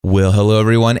Well, hello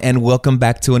everyone, and welcome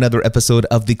back to another episode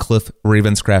of the Cliff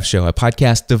Ravenscraft Show, a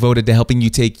podcast devoted to helping you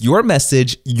take your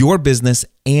message, your business,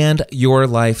 and your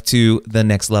life to the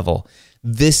next level.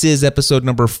 This is episode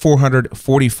number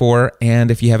 444,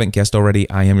 and if you haven't guessed already,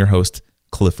 I am your host,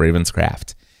 Cliff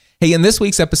Ravenscraft. Hey, in this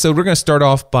week's episode, we're going to start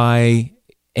off by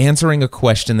answering a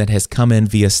question that has come in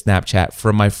via Snapchat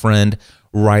from my friend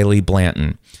Riley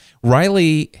Blanton.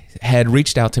 Riley had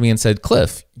reached out to me and said,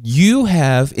 Cliff, you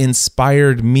have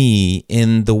inspired me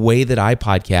in the way that I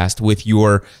podcast with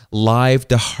your live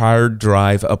to hard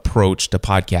drive approach to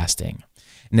podcasting.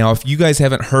 Now, if you guys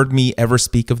haven't heard me ever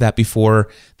speak of that before,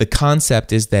 the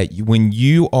concept is that when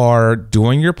you are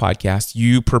doing your podcast,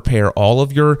 you prepare all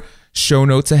of your show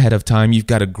notes ahead of time. You've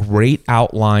got a great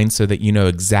outline so that you know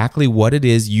exactly what it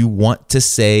is you want to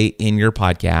say in your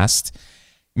podcast.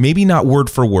 Maybe not word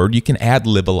for word, you can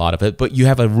ad-lib a lot of it, but you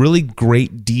have a really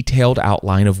great detailed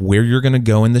outline of where you're going to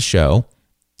go in the show.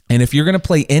 And if you're going to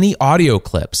play any audio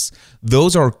clips,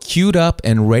 those are queued up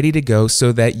and ready to go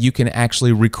so that you can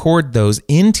actually record those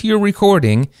into your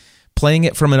recording, playing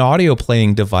it from an audio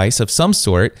playing device of some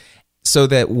sort, so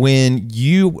that when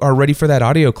you are ready for that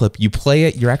audio clip, you play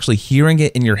it, you're actually hearing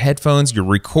it in your headphones, your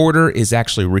recorder is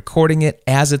actually recording it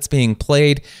as it's being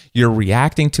played, you're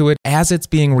reacting to it as it's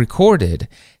being recorded,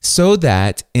 so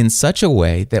that in such a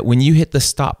way that when you hit the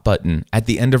stop button at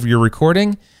the end of your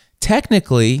recording,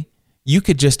 technically, you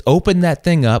could just open that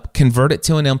thing up, convert it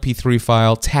to an MP3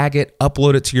 file, tag it,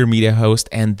 upload it to your media host,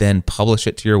 and then publish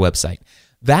it to your website.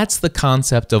 That's the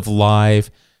concept of live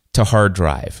to hard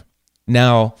drive.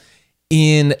 Now,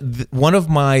 in one of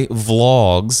my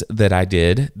vlogs that I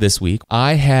did this week,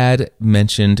 I had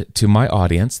mentioned to my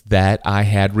audience that I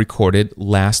had recorded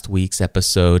last week's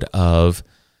episode of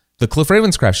the Cliff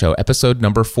Ravenscraft Show, episode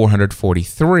number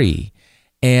 443.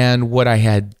 And what I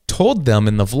had told them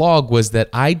in the vlog was that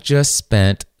I just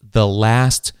spent the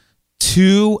last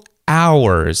 2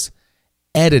 hours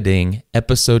editing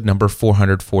episode number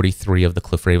 443 of the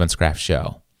Cliff Ravenscraft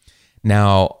Show.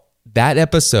 Now, that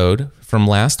episode from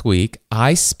last week,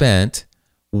 I spent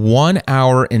 1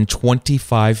 hour and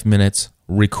 25 minutes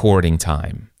recording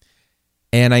time.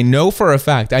 And I know for a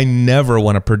fact I never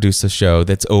want to produce a show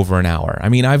that's over an hour. I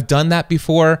mean, I've done that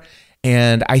before,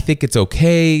 and I think it's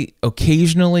okay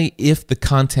occasionally if the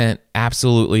content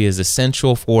absolutely is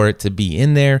essential for it to be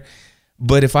in there.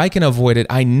 But if I can avoid it,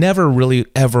 I never really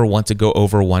ever want to go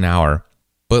over 1 hour.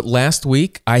 But last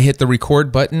week, I hit the record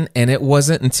button, and it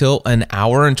wasn't until an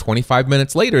hour and 25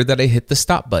 minutes later that I hit the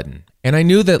stop button. And I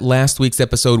knew that last week's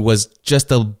episode was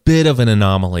just a bit of an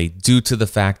anomaly due to the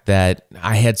fact that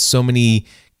I had so many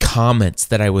comments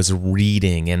that I was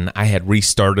reading, and I had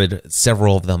restarted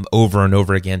several of them over and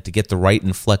over again to get the right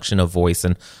inflection of voice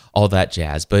and all that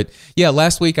jazz. But yeah,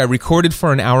 last week I recorded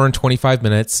for an hour and 25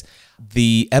 minutes.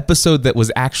 The episode that was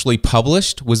actually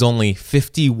published was only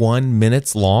 51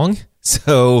 minutes long.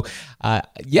 So,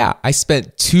 I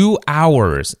spent 2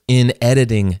 hours in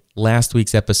editing last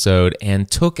week's episode and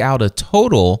took out a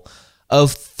total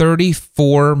of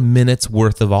 34 minutes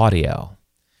worth of audio.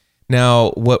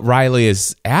 Now, what Riley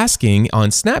is asking on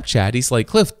Snapchat, he's like,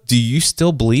 Cliff, do you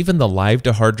still believe in the live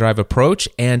to hard drive approach?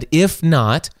 And if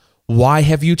not, why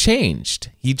have you changed?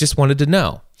 He just wanted to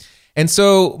know. And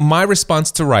so my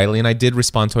response to Riley, and I did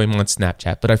respond to him on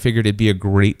Snapchat, but I figured it'd be a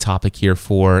great topic here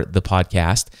for the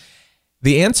podcast.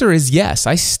 The answer is yes,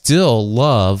 I still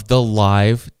love the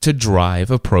live to drive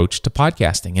approach to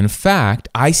podcasting. In fact,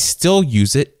 I still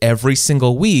use it every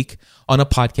single week on a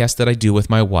podcast that I do with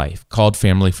my wife called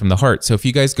Family from the Heart. So if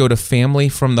you guys go to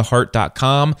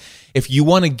familyfromtheheart.com, if you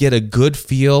want to get a good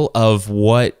feel of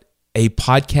what a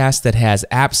podcast that has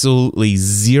absolutely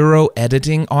zero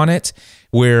editing on it,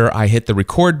 where I hit the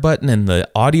record button and the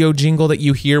audio jingle that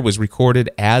you hear was recorded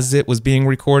as it was being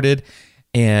recorded,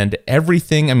 and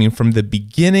everything, I mean, from the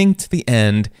beginning to the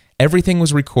end, everything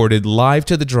was recorded live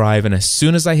to the drive. And as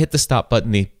soon as I hit the stop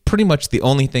button, pretty much the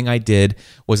only thing I did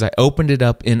was I opened it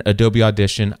up in Adobe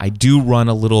Audition. I do run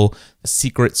a little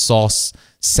secret sauce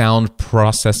sound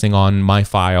processing on my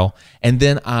file, and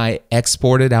then I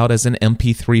export it out as an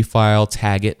MP3 file,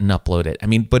 tag it, and upload it. I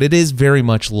mean, but it is very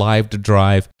much live to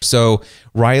drive. So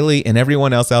Riley and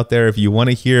everyone else out there, if you want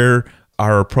to hear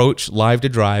our approach live to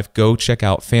drive, go check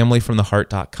out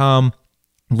familyfromtheheart.com,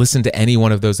 listen to any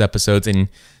one of those episodes, and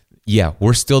yeah,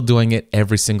 we're still doing it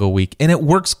every single week, and it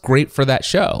works great for that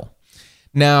show.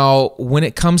 Now, when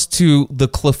it comes to the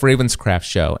Cliff Ravenscraft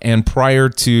Show, and prior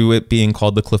to it being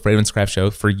called the Cliff Ravenscraft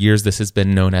Show, for years this has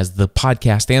been known as the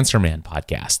Podcast Answer Man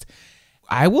podcast.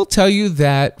 I will tell you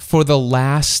that for the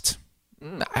last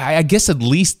I guess at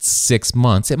least 6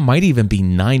 months. It might even be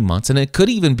 9 months, and it could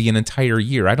even be an entire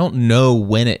year. I don't know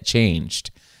when it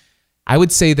changed. I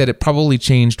would say that it probably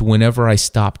changed whenever I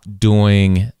stopped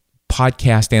doing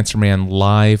Podcast Answer Man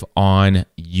live on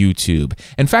YouTube.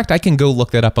 In fact, I can go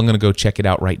look that up. I'm going to go check it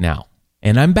out right now.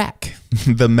 And I'm back.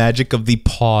 The magic of the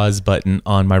pause button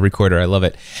on my recorder. I love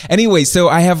it. Anyway, so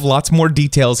I have lots more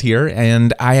details here,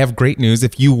 and I have great news.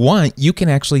 If you want, you can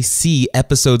actually see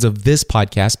episodes of this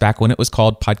podcast back when it was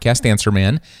called Podcast Answer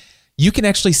Man. You can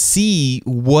actually see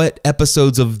what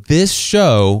episodes of this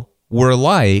show were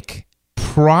like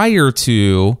prior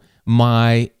to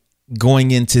my going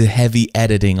into heavy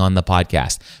editing on the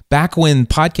podcast. Back when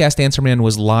Podcast Answer Man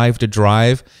was live to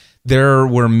drive, there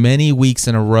were many weeks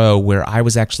in a row where I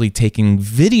was actually taking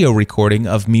video recording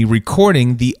of me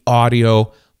recording the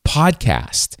audio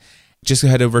podcast. Just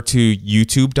head over to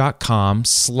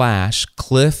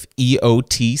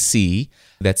youtube.com/CliffEOTC.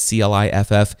 That's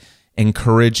CLIFF,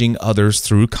 encouraging others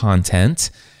through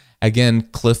content. Again,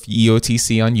 Cliff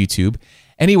EOTC on YouTube.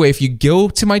 Anyway, if you go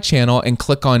to my channel and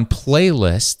click on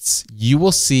playlists, you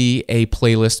will see a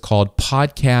playlist called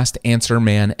Podcast Answer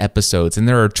Man episodes. And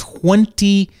there are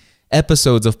 20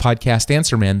 episodes of Podcast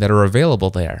Answer Man that are available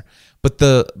there. But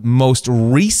the most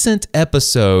recent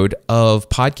episode of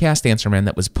Podcast Answer Man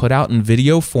that was put out in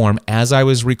video form as I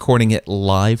was recording it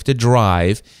live to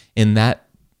drive in that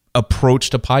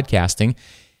approach to podcasting,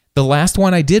 the last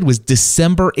one I did was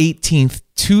December 18th,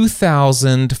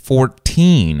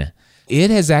 2014. It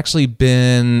has actually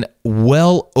been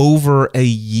well over a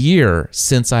year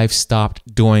since I've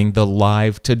stopped doing the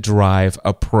live to drive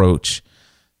approach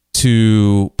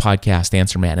to Podcast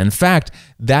Answer Man. In fact,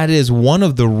 that is one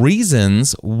of the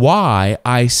reasons why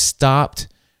I stopped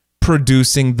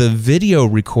producing the video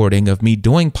recording of me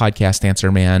doing Podcast Answer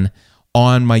Man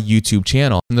on my YouTube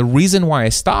channel. And the reason why I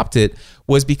stopped it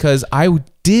was because I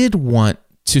did want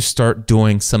to start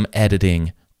doing some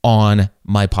editing on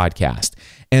my podcast.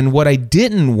 And what I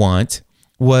didn't want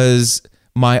was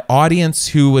my audience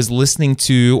who was listening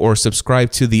to or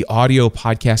subscribed to the audio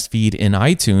podcast feed in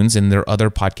iTunes and there are other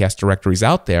podcast directories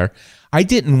out there. I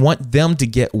didn't want them to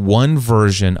get one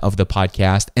version of the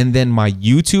podcast and then my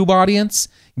YouTube audience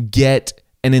get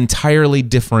an entirely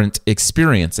different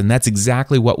experience. And that's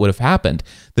exactly what would have happened.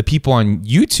 The people on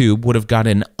YouTube would have got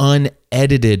an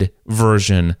unedited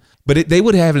version, but they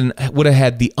would have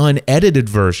had the unedited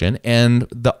version and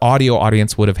the audio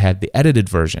audience would have had the edited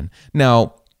version.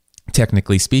 Now,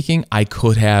 technically speaking, I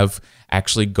could have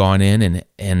actually gone in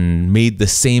and made the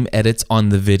same edits on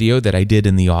the video that I did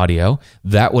in the audio.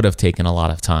 That would have taken a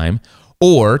lot of time.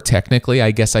 Or technically,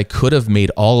 I guess I could have made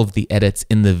all of the edits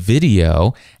in the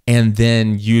video and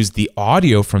then used the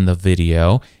audio from the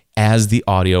video as the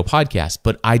audio podcast.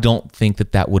 But I don't think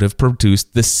that would have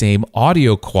produced the same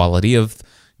audio quality of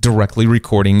directly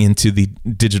recording into the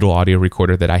digital audio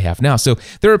recorder that I have now. So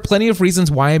there are plenty of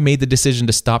reasons why I made the decision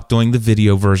to stop doing the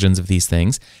video versions of these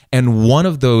things. And one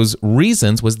of those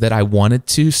reasons was that I wanted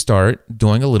to start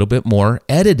doing a little bit more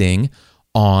editing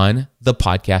on the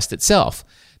podcast itself.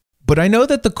 But I know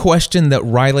that the question that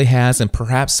Riley has, and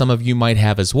perhaps some of you might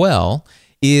have as well,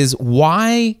 is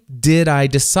why did I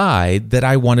decide that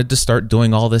I wanted to start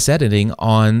doing all this editing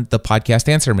on the Podcast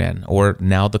Answer Man, or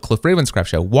now the Cliff Ravenscraft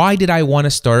Show? Why did I want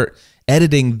to start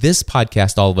editing this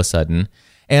podcast all of a sudden?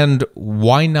 And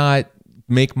why not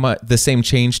make the same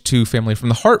change to Family from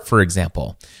the Heart, for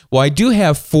example? Well, I do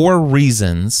have 4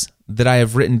 reasons that I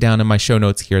have written down in my show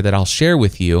notes here that I'll share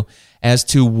with you as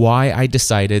to why I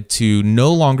decided to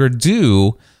no longer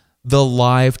do the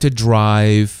live to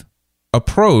drive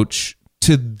approach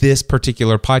to this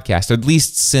particular podcast, at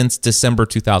least since December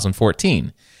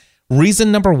 2014.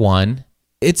 Reason number 1,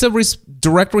 it's a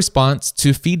direct response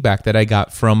to feedback that I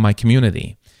got from my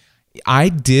community. I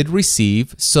did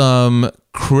receive some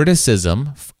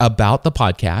criticism about the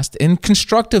podcast and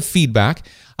constructive feedback.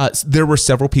 There were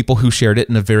several people who shared it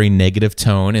in a very negative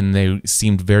tone, and they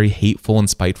seemed very hateful and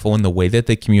spiteful in the way that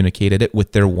they communicated it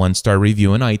with their 1-star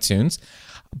review in iTunes.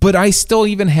 But I still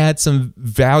even had some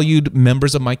valued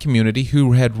members of my community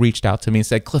who had reached out to me and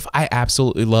said, "Cliff, I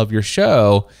absolutely love your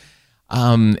show."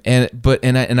 And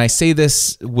I say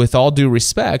this with all due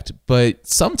respect, but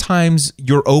sometimes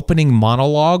your opening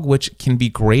monologue, which can be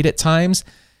great at times,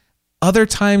 other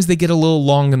times they get a little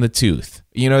long in the tooth.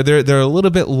 You know, they're a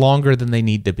little bit longer than they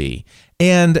need to be.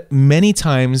 And many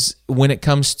times when it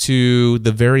comes to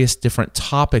the various different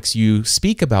topics you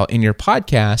speak about in your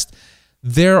podcast,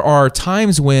 there are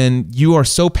times when you are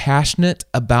so passionate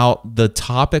about the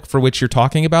topic for which you're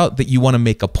talking about that you want to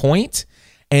make a point,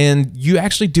 and you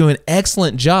actually do an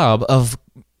excellent job of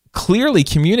clearly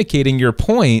communicating your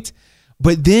point,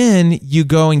 But then you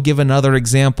go and give another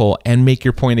example and make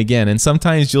your point again. And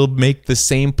sometimes you'll make the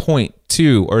same point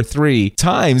 2 or 3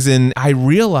 times. And I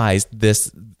realized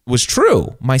this was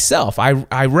true myself.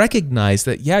 I recognized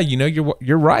that, yeah,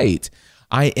 you're right.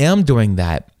 I am doing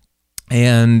that.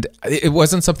 And it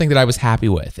wasn't something that I was happy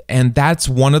with. And that's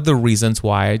one of the reasons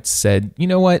why I said, you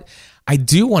know what? I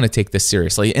do want to take this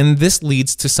seriously. And this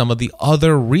leads to some of the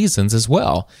other reasons as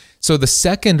well. So the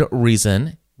second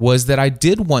reason was that I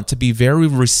did want to be very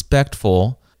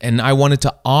respectful, and I wanted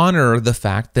to honor the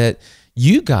fact that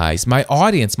you guys, my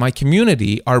audience, my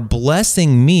community, are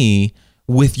blessing me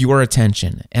with your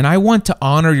attention. And I want to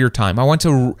honor your time. I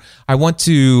want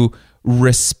to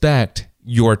respect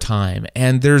your time.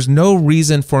 And there's no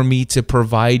reason for me to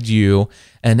provide you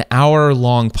an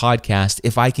hour-long podcast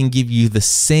if I can give you the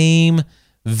same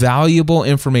valuable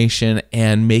information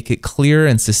and make it clear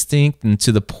and succinct and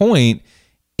to the point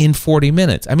in 40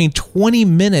 minutes. I mean, 20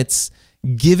 minutes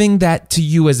giving that to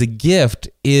you as a gift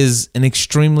is an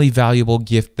extremely valuable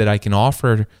gift that I can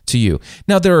offer to you.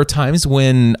 Now, there are times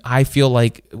when I feel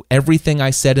like everything I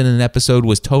said in an episode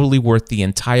was totally worth the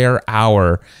entire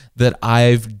hour that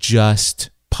I've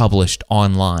just published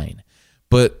online.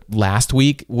 But last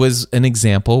week was an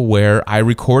example where I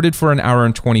recorded for an hour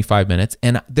and 25 minutes,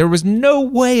 and there was no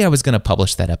way I was going to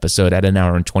publish that episode at an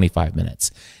hour and 25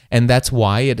 minutes. And that's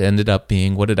why it ended up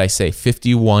being,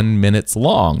 51 minutes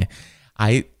long.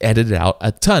 I edited out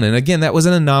a ton. And again, that was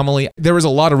an anomaly. There was a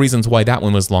lot of reasons why that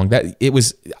one was long.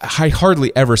 I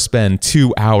hardly ever spend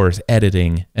 2 hours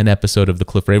editing an episode of the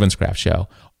Cliff Ravenscraft Show.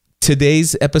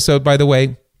 Today's episode, by the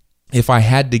way, if I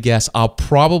had to guess, I'll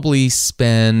probably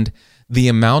spend the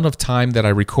amount of time that I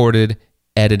recorded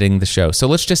editing the show. So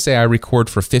let's just say I record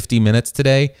for 50 minutes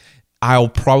today. I'll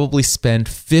probably spend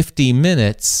 50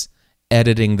 minutes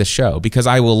editing the show because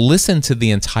I will listen to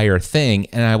the entire thing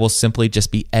and I will simply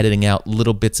just be editing out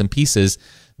little bits and pieces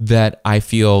that I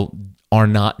feel are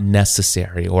not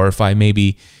necessary. Or if I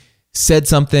maybe said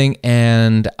something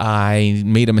and I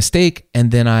made a mistake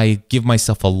and then I give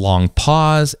myself a long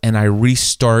pause and I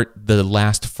restart the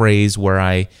last phrase where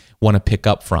I want to pick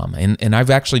up from. And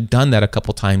I've actually done that a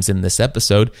couple times in this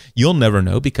episode. You'll never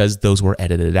know because those were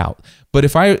edited out.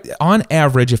 But on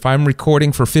average, if I'm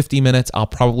recording for 50 minutes, I'll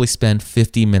probably spend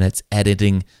 50 minutes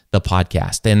editing the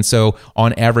podcast. And so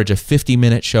on average, a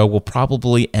 50-minute show will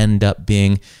probably end up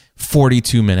being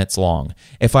 42 minutes long.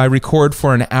 If I record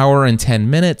for an hour and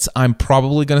 10 minutes, I'm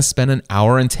probably going to spend an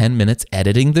hour and 10 minutes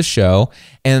editing the show,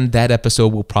 and that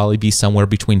episode will probably be somewhere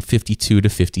between 52 to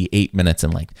 58 minutes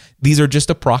in length. These are just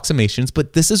approximations,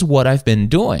 but this is what I've been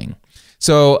doing.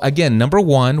 So again, number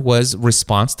one was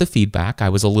response to feedback. I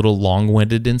was a little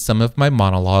long-winded in some of my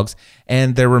monologues,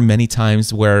 and there were many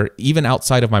times where even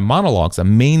outside of my monologues, a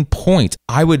main point,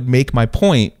 I would make my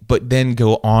point, but then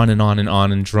go on and on and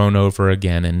on and drone over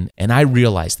again. And I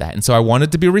realized that. And so I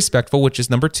wanted to be respectful, which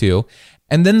is number two.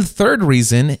 And then the third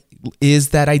reason is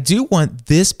that I do want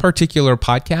this particular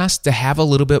podcast to have a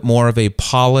little bit more of a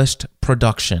polished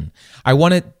production. I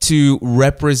want it to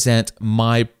represent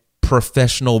my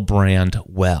professional brand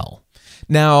well.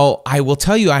 Now, I will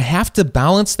tell you, I have to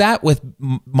balance that with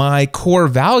my core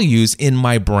values in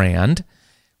my brand,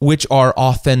 which are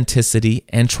authenticity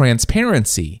and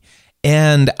transparency.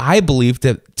 And I believe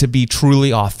that to be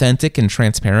truly authentic and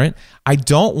transparent, I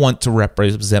don't want to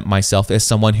represent myself as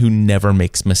someone who never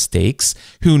makes mistakes,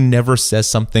 who never says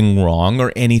something wrong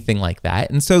or anything like that.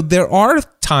 And so there are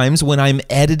times when I'm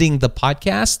editing the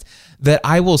podcast that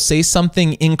I will say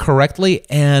something incorrectly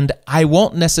and I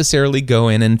won't necessarily go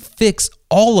in and fix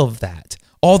all of that.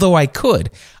 Although I could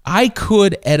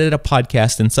edit a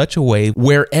podcast in such a way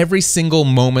where every single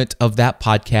moment of that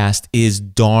podcast is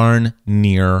darn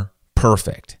near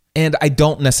perfect. And I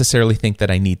don't necessarily think that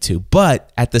I need to.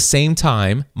 But at the same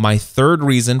time, my third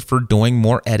reason for doing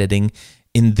more editing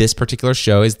in this particular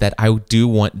show is that I do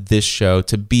want this show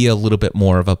to be a little bit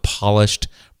more of a polished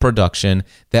production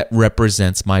that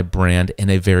represents my brand in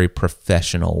a very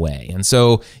professional way. And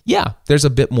so, yeah, there's a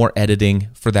bit more editing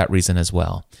for that reason as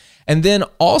well. And then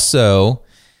also,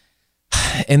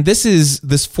 and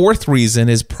this fourth reason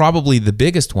is probably the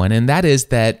biggest one, and that is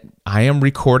that I am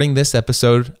recording this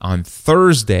episode on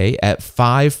Thursday at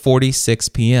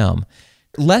 5:46 p.m.,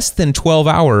 less than 12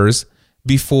 hours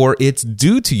before it's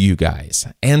due to you guys.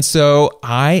 And so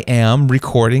I am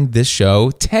recording this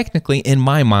show technically in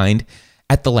my mind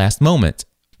at the last moment.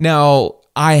 Now,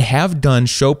 I have done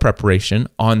show preparation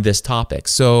on this topic.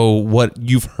 So what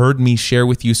you've heard me share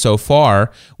with you so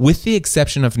far, with the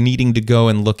exception of needing to go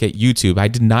and look at YouTube, I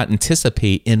did not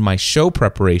anticipate in my show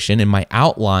preparation, in my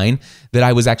outline, that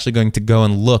I was actually going to go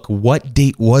and look what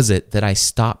date was it that I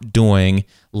stopped doing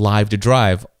Live to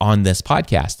Drive on this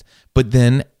podcast. But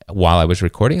then while I was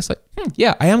recording, it's like,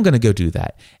 yeah, I am going to go do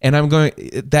that. And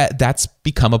that's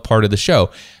become a part of the show.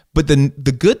 But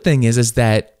the good thing is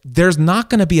that there's not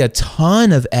going to be a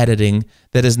ton of editing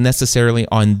that is necessarily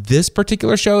on this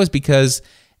particular show, is because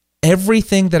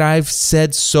everything that I've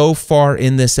said so far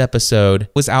in this episode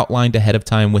was outlined ahead of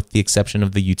time, with the exception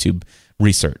of the YouTube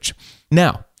research.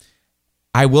 Now,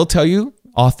 I will tell you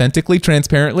authentically,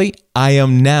 transparently, I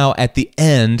am now at the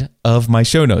end of my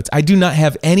show notes. I do not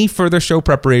have any further show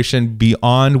preparation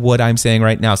beyond what I'm saying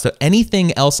right now. So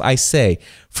anything else I say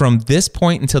from this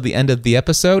point until the end of the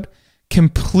episode,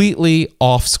 completely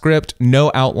off script,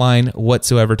 no outline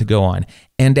whatsoever to go on.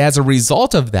 And as a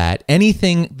result of that,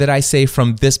 anything that I say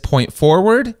from this point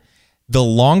forward, the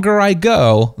longer I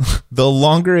go, the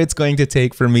longer it's going to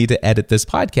take for me to edit this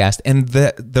podcast. And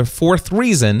the fourth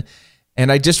reason, and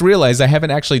I just realized I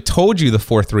haven't actually told you the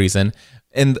fourth reason.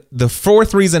 And the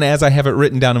fourth reason, as I have it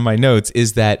written down in my notes,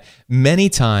 is that many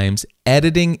times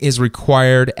editing is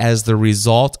required as the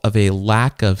result of a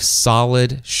lack of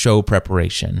solid show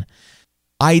preparation.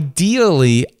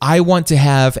 Ideally, I want to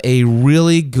have a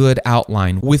really good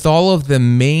outline with all of the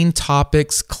main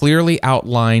topics clearly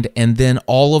outlined, and then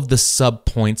all of the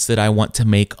subpoints that I want to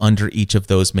make under each of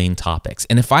those main topics.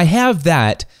 And if I have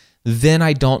that, then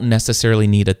I don't necessarily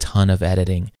need a ton of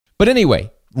editing. But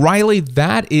anyway, Riley,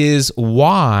 that is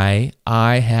why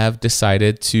I have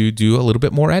decided to do a little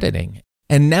bit more editing.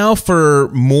 And now for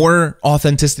more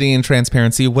authenticity and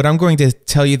transparency, what I'm going to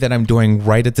tell you that I'm doing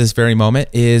right at this very moment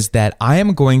is that I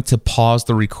am going to pause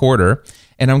the recorder,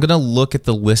 and I'm going to look at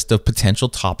the list of potential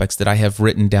topics that I have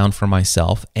written down for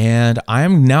myself. And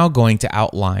I'm now going to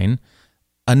outline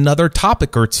another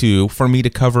topic or two for me to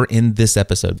cover in this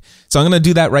episode. So I'm going to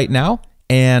do that right now,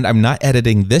 and I'm not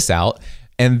editing this out.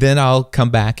 And then I'll come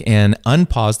back and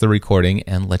unpause the recording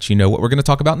and let you know what we're going to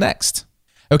talk about next.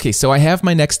 Okay, so I have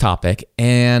my next topic,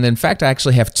 and in fact, I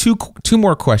actually have two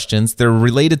more questions. They're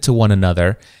related to one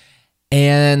another,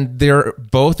 and they're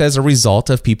both as a result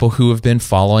of people who have been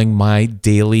following my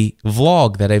daily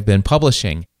vlog that I've been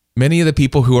publishing. Many of the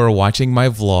people who are watching my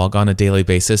vlog on a daily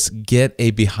basis get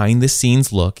a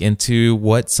behind-the-scenes look into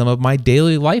what some of my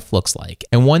daily life looks like.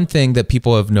 And one thing that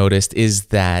people have noticed is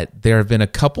that there have been a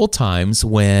couple times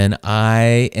when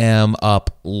I am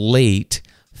up late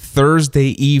Thursday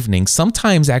evening,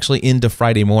 sometimes actually into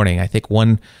Friday morning. I think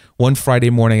one Friday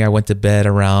morning I went to bed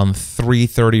around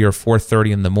 3:30 or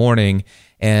 4:30 in the morning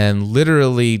and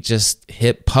literally just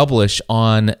hit publish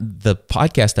on the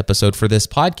podcast episode for this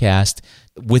podcast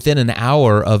within an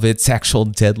hour of its actual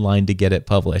deadline to get it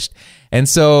published. And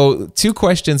so two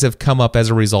questions have come up as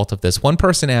a result of this. One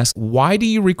person asked, why do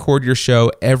you record your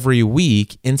show every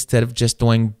week instead of just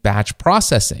doing batch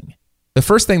processing? The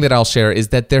first thing that I'll share is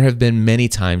that there have been many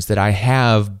times that I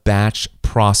have batch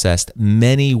processed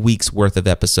many weeks worth of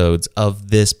episodes of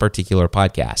this particular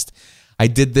podcast. I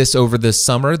did this over the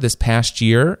summer this past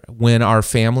year when our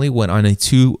family went on a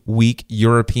 2-week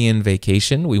European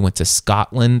vacation. We went to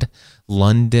Scotland,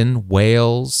 London,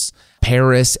 Wales,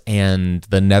 Paris, and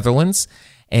the Netherlands.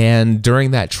 And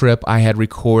during that trip, I had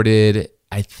recorded,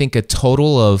 I think, a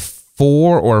total of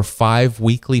 4 or 5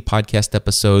 weekly podcast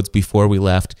episodes before we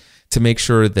left, to make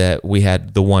sure that we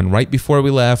had the one right before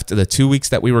we left, the 2 weeks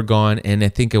that we were gone, and I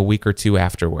think a week or two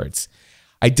afterwards.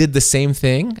 I did the same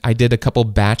thing. I did a couple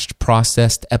batched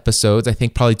processed episodes, I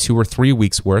think probably 2 or 3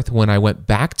 weeks worth, when I went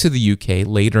back to the UK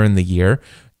later in the year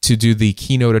to do the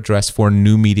keynote address for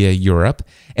New Media Europe.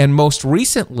 And most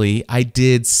recently, I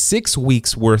did 6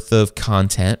 weeks worth of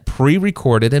content,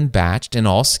 pre-recorded and batched and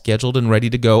all scheduled and ready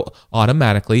to go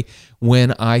automatically,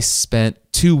 when I spent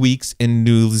 2 weeks in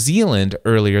New Zealand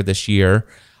earlier this year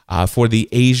for the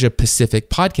Asia Pacific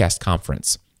Podcast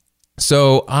Conference.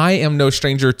 So I am no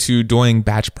stranger to doing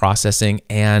batch processing,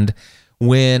 and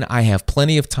when I have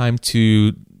plenty of time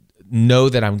to know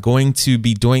that I'm going to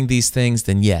be doing these things,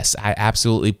 then yes, I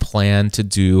absolutely plan to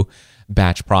do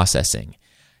batch processing.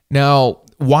 Now,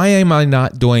 why am I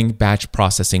not doing batch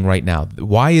processing right now?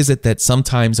 Why is it that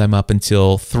sometimes I'm up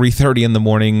until 3:30 in the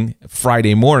morning,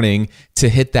 Friday morning, to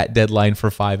hit that deadline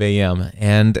for 5 a.m.?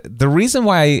 And the reason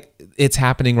why it's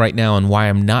happening right now and why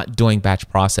I'm not doing batch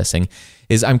processing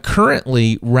is I'm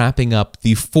currently wrapping up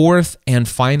the 4th and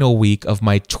final week of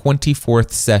my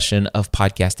 24th session of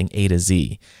Podcasting A to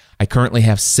Z. I currently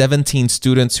have 17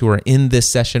 students who are in this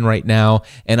session right now,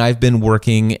 and I've been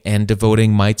working and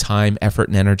devoting my time, effort,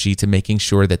 and energy to making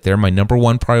sure that they're my number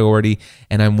one priority,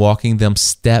 and I'm walking them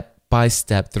step by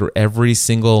step through every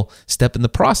single step in the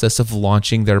process of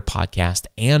launching their podcast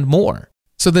and more.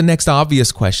 So the next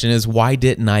obvious question is, why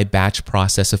didn't I batch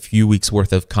process a few weeks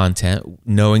worth of content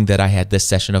knowing that I had this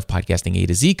session of Podcasting A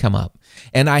to Z come up?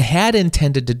 And I had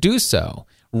intended to do so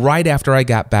right after I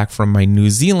got back from my New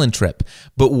Zealand trip.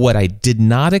 But what I did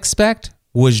not expect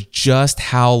was just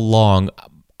how long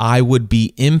I would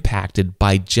be impacted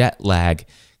by jet lag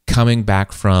coming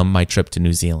back from my trip to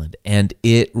New Zealand. And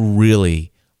it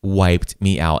really wiped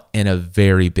me out in a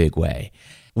very big way.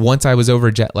 Once I was over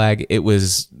jet lag,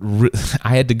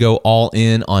 I had to go all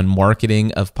in on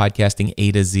marketing of Podcasting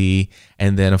A to Z,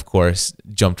 and then, of course,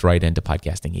 jumped right into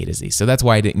Podcasting A to Z. So that's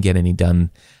why I didn't get any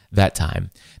done that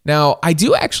time. Now, I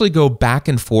do actually go back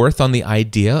and forth on the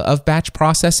idea of batch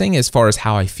processing as far as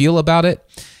how I feel about it.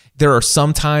 There are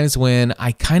some times when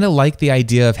I kind of like the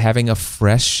idea of having a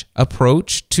fresh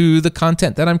approach to the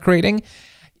content that I'm creating.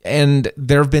 And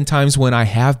there have been times when I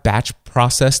have batch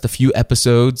processed a few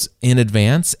episodes in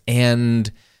advance,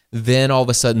 and then all of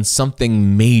a sudden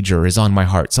something major is on my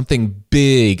heart, something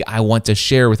big I want to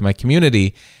share with my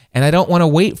community, and I don't want to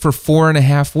wait for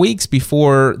 4.5 weeks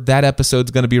before that episode's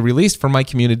going to be released for my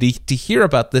community to hear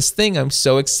about this thing I'm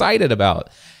so excited about.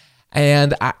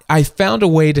 And I found a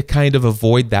way to kind of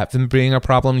avoid that from being a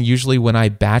problem. Usually when I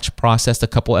batch processed a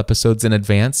couple episodes in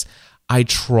advance, I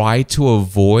try to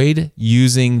avoid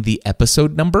using the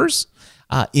episode numbers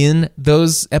in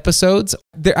those episodes.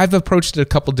 I've approached it a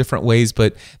couple different ways,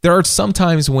 but there are some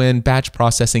times when batch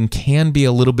processing can be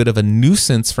a little bit of a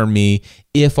nuisance for me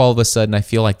if all of a sudden I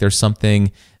feel like there's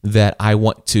something that I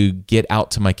want to get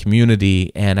out to my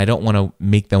community and I don't want to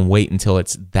make them wait until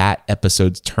it's that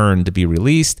episode's turn to be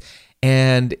released.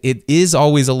 And it is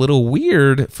always a little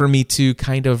weird for me to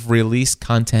kind of release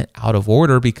content out of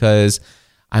order because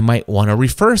I might want to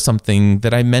refer something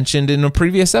that I mentioned in a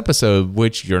previous episode,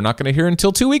 which you're not going to hear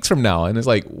until 2 weeks from now. And it's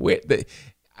like, wait,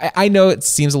 I know it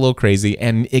seems a little crazy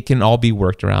and it can all be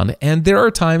worked around. And there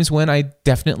are times when I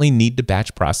definitely need to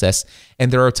batch process. And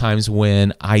there are times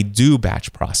when I do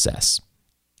batch process.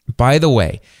 By the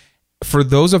way, for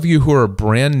those of you who are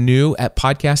brand new at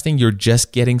podcasting, you're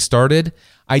just getting started,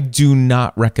 I do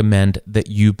not recommend that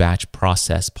you batch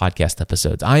process podcast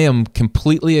episodes. I am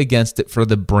completely against it for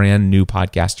the brand new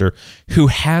podcaster who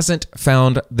hasn't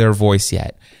found their voice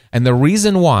yet. And the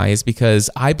reason why is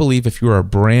because I believe if you're a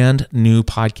brand new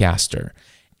podcaster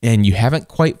and you haven't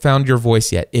quite found your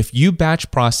voice yet, if you batch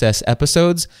process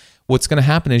episodes, what's going to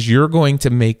happen is you're going to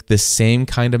make the same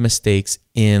kind of mistakes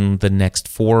in the next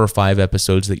 4 or 5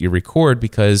 episodes that you record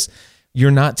because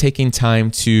you're not taking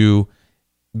time to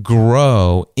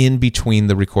grow in between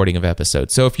the recording of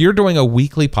episodes. So if you're doing a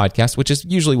weekly podcast, which is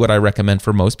usually what I recommend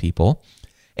for most people,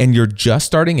 and you're just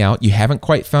starting out, you haven't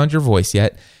quite found your voice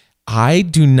yet, I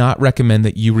do not recommend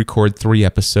that you record 3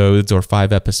 episodes or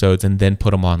 5 episodes and then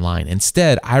put them online.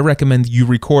 Instead, I recommend you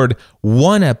record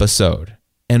 1 episode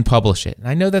and publish it. And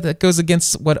I know that that goes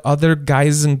against what other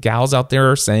guys and gals out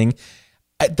there are saying.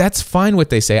 That's fine what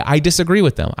they say. I disagree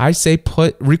with them. I say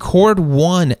record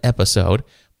 1 episode,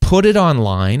 put it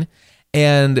online,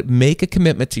 and make a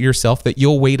commitment to yourself that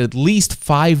you'll wait at least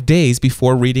 5 days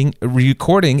before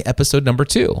recording episode number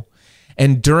 2.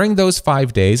 And during those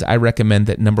 5 days, I recommend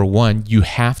that number 1, you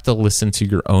have to listen to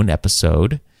your own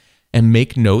episode and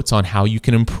make notes on how you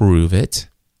can improve it.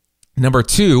 Number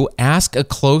 2, ask a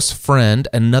close friend,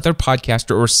 another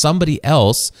podcaster, or somebody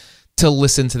else to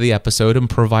listen to the episode and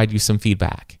provide you some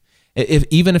feedback.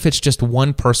 Even if it's just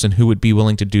one person who would be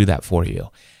willing to do that for you.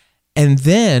 And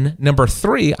then number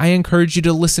 3, I encourage you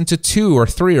to listen to 2 or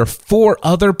 3 or 4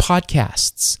 other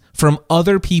podcasts from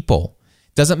other people.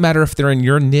 Doesn't matter if they're in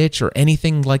your niche or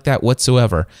anything like that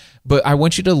whatsoever. But I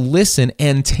want you to listen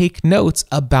and take notes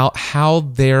about how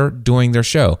they're doing their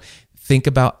show. Think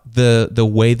about the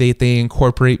way that they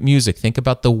incorporate music. Think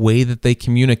about the way that they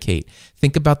communicate.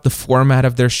 Think about the format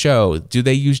of their show. Do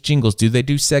they use jingles? Do they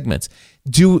do segments?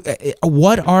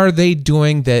 What are they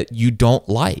doing that you don't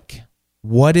like?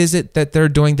 What is it that they're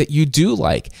doing that you do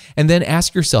like? And then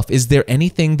ask yourself, is there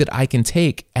anything that I can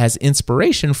take as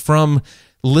inspiration from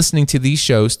listening to these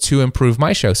shows to improve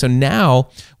my show? So now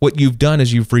what you've done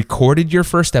is you've recorded your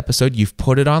first episode, you've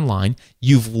put it online,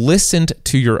 you've listened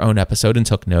to your own episode and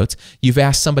took notes, you've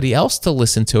asked somebody else to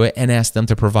listen to it and asked them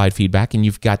to provide feedback, and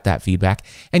you've got that feedback,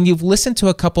 and you've listened to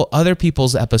a couple other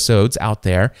people's episodes out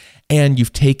there, and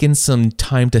you've taken some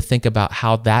time to think about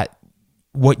how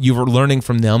what you were learning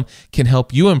from them can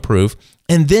help you improve.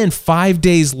 And then 5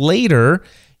 days later,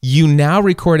 You now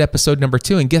record episode number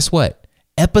 2, and guess what?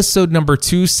 Episode number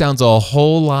 2 sounds a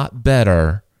whole lot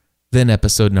better than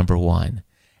episode number 1.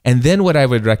 And then what I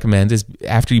would recommend is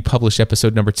after you publish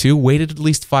episode number 2, wait at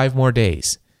least 5 more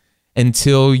days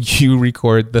until you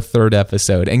record the 3rd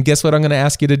episode. And guess what I'm going to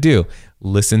ask you to do?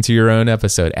 Listen to your own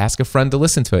episode. Ask a friend to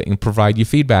listen to it and provide you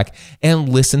feedback, and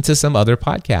listen to some other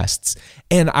podcasts.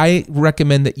 And I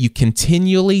recommend that you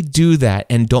continually do that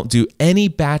and don't do any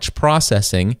batch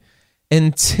processing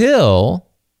until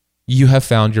you have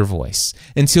found your voice,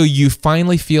 until you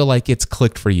finally feel like it's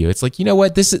clicked for you. It's like, you know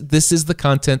what? This is the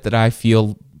content that I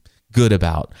feel good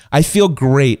about. I feel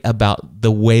great about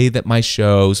the way that my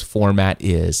show's format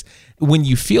is. When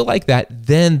you feel like that,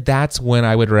 then that's when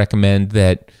I would recommend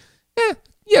that,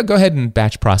 go ahead and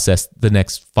batch process the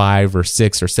next 5 or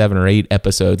 6 or 7 or 8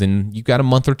 episodes, and you've got a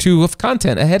month or 2 of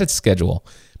content ahead of schedule.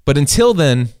 But until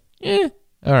then,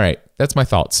 all right, that's my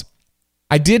thoughts.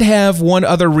 I did have one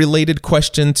other related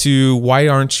question to why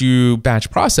aren't you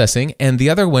batch processing? And the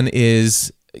other one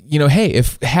is, hey,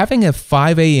 if having a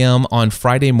 5 a.m. on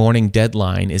Friday morning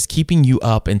deadline is keeping you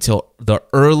up until the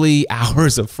early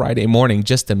hours of Friday morning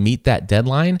just to meet that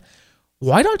deadline,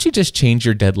 why don't you just change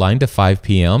your deadline to 5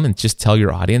 p.m. and just tell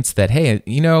your audience that, hey,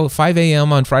 5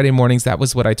 a.m. on Friday mornings, that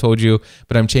was what I told you,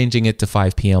 but I'm changing it to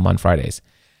 5 p.m. on Fridays.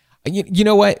 You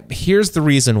know what? Here's the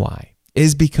reason why,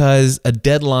 is because a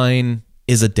deadline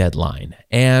is a deadline.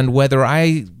 And whether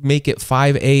I make it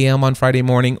 5 a.m. on Friday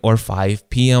morning or 5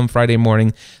 p.m. Friday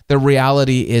morning, the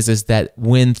reality is that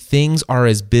when things are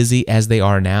as busy as they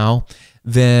are now,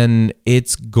 then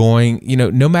it's going,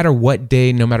 no matter what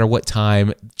day, no matter what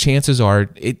time, chances are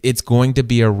it's going to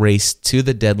be a race to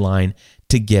the deadline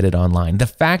to get it online. The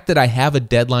fact that I have a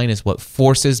deadline is what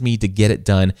forces me to get it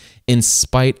done in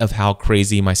spite of how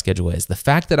crazy my schedule is. The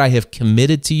fact that I have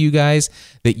committed to you guys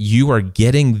that you are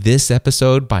getting this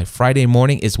episode by Friday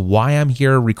morning is why I'm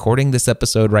here recording this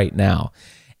episode right now.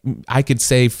 I could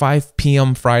say 5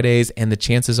 p.m. Fridays, and the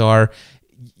chances are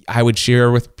I would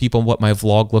share with people what my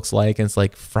vlog looks like. And it's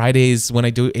like Fridays when I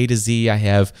do A to Z, I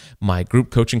have my group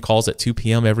coaching calls at 2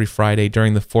 p.m. every Friday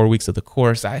during the 4 weeks of the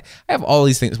course. I have all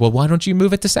these things. Well, why don't you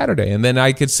move it to Saturday? And then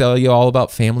I could tell you all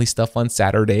about family stuff on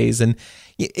Saturdays. And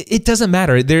it doesn't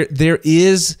matter. There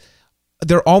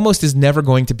almost is never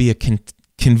going to be a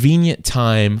convenient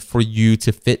time for you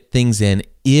to fit things in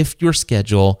if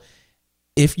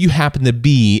you happen to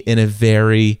be in a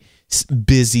very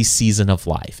busy season of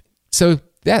life. So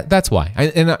that's why.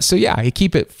 I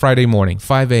keep it Friday morning,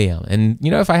 5 a.m. And,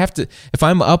 if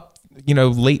I'm up,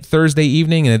 late Thursday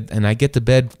evening and I get to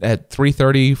bed at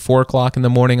 3:30, 4 o'clock in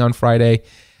the morning on Friday,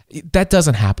 that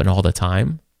doesn't happen all the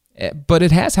time. But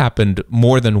it has happened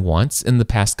more than once in the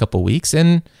past couple weeks,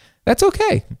 and that's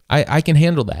okay. I can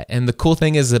handle that. And the cool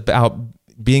thing is about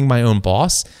being my own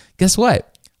boss, guess what?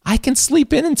 I can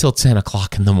sleep in until 10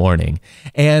 o'clock in the morning.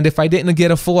 And if I didn't get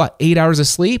a full 8 hours of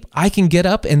sleep, I can get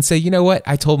up and say, you know what?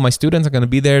 I told my students I'm going to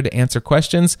be there to answer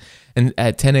questions. And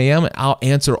at 10 a.m., I'll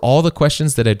answer all the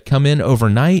questions that had come in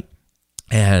overnight.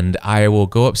 And I will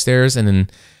go upstairs and then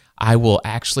I will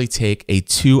actually take a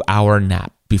 2-hour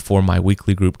nap before my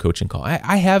weekly group coaching call.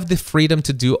 I have the freedom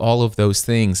to do all of those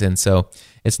things. And so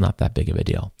it's not that big of a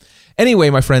deal. Anyway,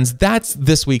 my friends, that's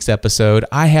this week's episode.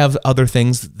 I have other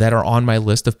things that are on my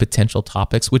list of potential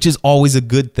topics, which is always a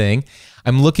good thing.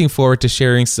 I'm looking forward to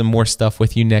sharing some more stuff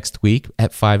with you next week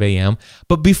at 5 a.m.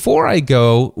 But before I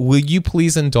go, will you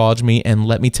please indulge me and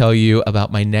let me tell you about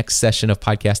my next session of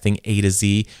Podcasting A to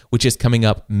Z, which is coming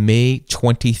up May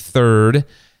 23rd,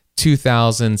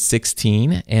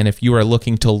 2016. And if you are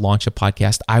looking to launch a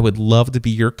podcast, I would love to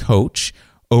be your coach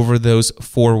over those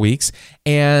 4 weeks.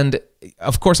 And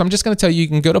of course, I'm just going to tell you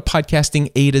can go to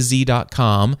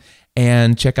podcastingatoz.com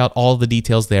and check out all the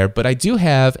details there. But I do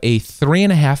have a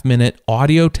 3.5-minute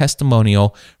audio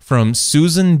testimonial from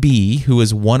Susan B., who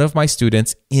is one of my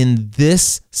students in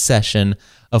this session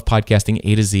of Podcasting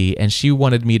A to Z, and she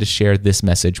wanted me to share this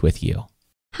message with you.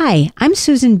 Hi, I'm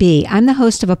Susan B. I'm the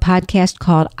host of a podcast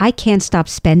called I Can't Stop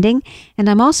Spending, and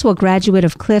I'm also a graduate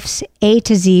of Cliff's A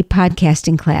to Z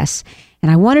podcasting class. And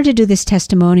I wanted to do this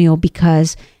testimonial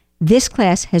because this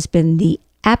class has been the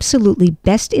absolutely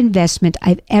best investment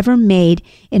I've ever made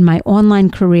in my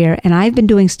online career, and I've been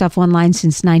doing stuff online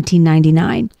since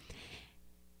 1999.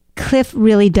 Cliff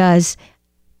really does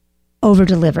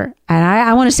over-deliver, and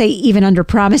I want to say even under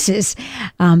promises,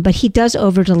 but he does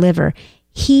over-deliver.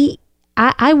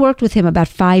 I worked with him about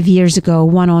 5 years ago,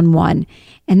 one-on-one,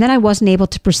 and then I wasn't able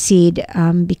to proceed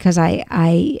because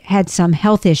I had some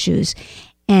health issues.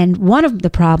 And one of the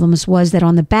problems was that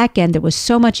on the back end, there was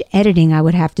so much editing I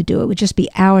would have to do. It would just be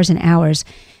hours and hours.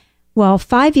 Well,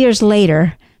 5 years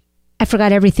later, I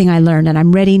forgot everything I learned and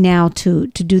I'm ready now to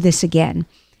do this again.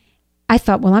 I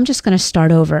thought, well, I'm just going to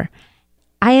start over.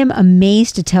 I am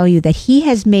amazed to tell you that he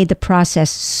has made the process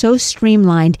so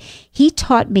streamlined. He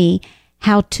taught me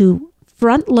how to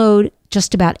front load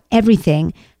just about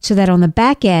everything so that on the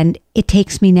back end, it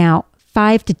takes me now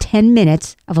 5 to 10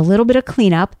 minutes of a little bit of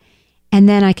cleanup, and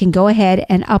then I can go ahead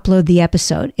and upload the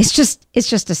episode. It's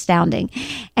just astounding.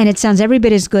 And it sounds every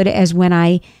bit as good as when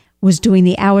I was doing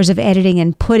the hours of editing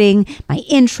and putting my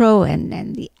intro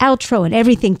and the outro and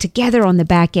everything together on the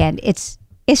back end. It's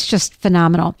just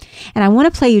phenomenal. And I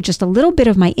want to play you just a little bit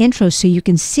of my intro so you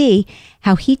can see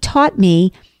how he taught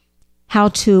me how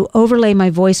to overlay my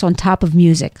voice on top of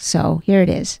music. So here it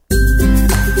is.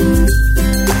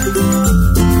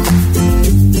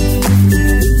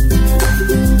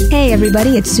 Hey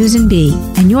everybody, it's Susan B.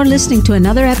 And you're listening to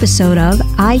another episode of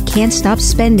I Can't Stop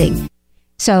Spending.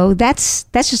 So that's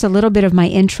just a little bit of my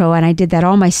intro, and I did that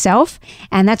all myself,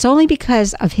 and that's only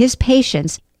because of his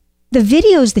patience. The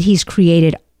videos that he's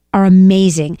created are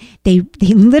amazing. They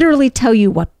literally tell you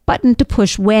what button to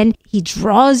push when. He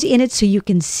draws in it so you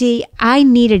can see. I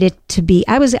needed it to be,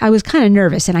 I was kind of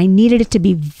nervous, and I needed it to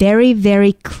be very,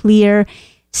 very clear,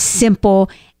 simple,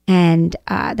 and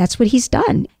that's what he's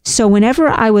done. So whenever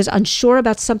I was unsure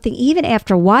about something, even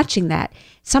after watching that,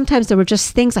 sometimes there were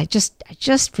just things I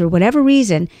just for whatever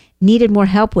reason needed more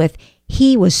help with.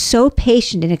 He was so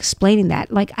patient in explaining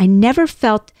that. Like, I never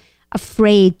felt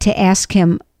afraid to ask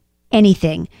him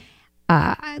anything.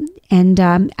 I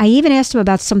even asked him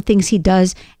about some things he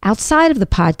does outside of the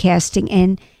podcasting.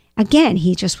 And again,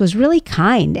 he just was really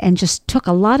kind and just took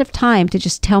a lot of time to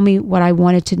just tell me what I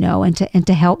wanted to know and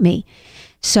to help me.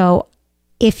 So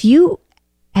if you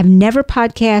have never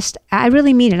podcast, I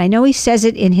really mean it. I know he says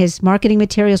it in his marketing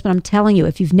materials, but I'm telling you,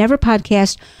 if you've never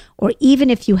podcast, or even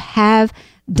if you have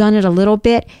done it a little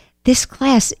bit, this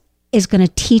class is going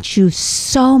to teach you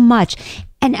so much.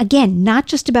 And again, not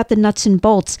just about the nuts and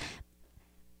bolts,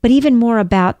 but even more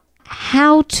about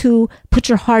how to put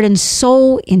your heart and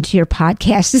soul into your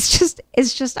podcast.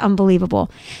 It's just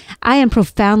unbelievable. I am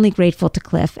profoundly grateful to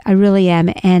Cliff. I really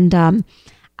am. And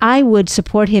I would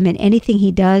support him in anything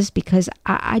he does because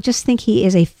I just think he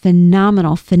is a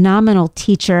phenomenal, phenomenal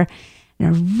teacher and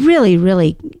a really,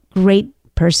 really great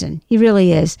person. He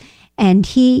really is. And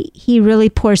he really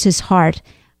pours his heart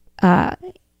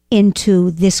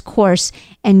into this course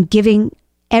and giving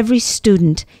every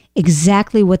student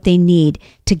exactly what they need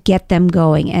to get them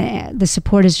going. And the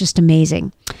support is just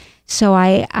amazing. So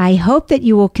I hope that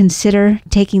you will consider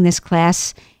taking this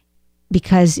class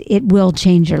because it will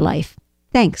change your life.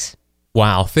 Thanks.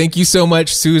 Wow. Thank you so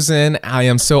much, Susan. I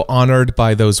am so honored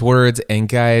by those words. And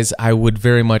guys, I would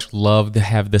very much love to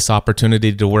have this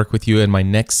opportunity to work with you in my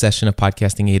next session of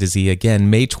Podcasting A to Z. Again,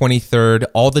 May 23rd,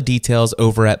 all the details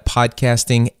over at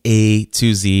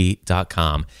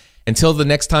podcastinga2z.com. Until the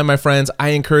next time, my friends, I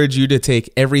encourage you to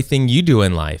take everything you do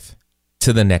in life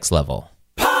to the next level.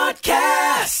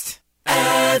 Podcast.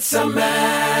 It's a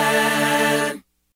man.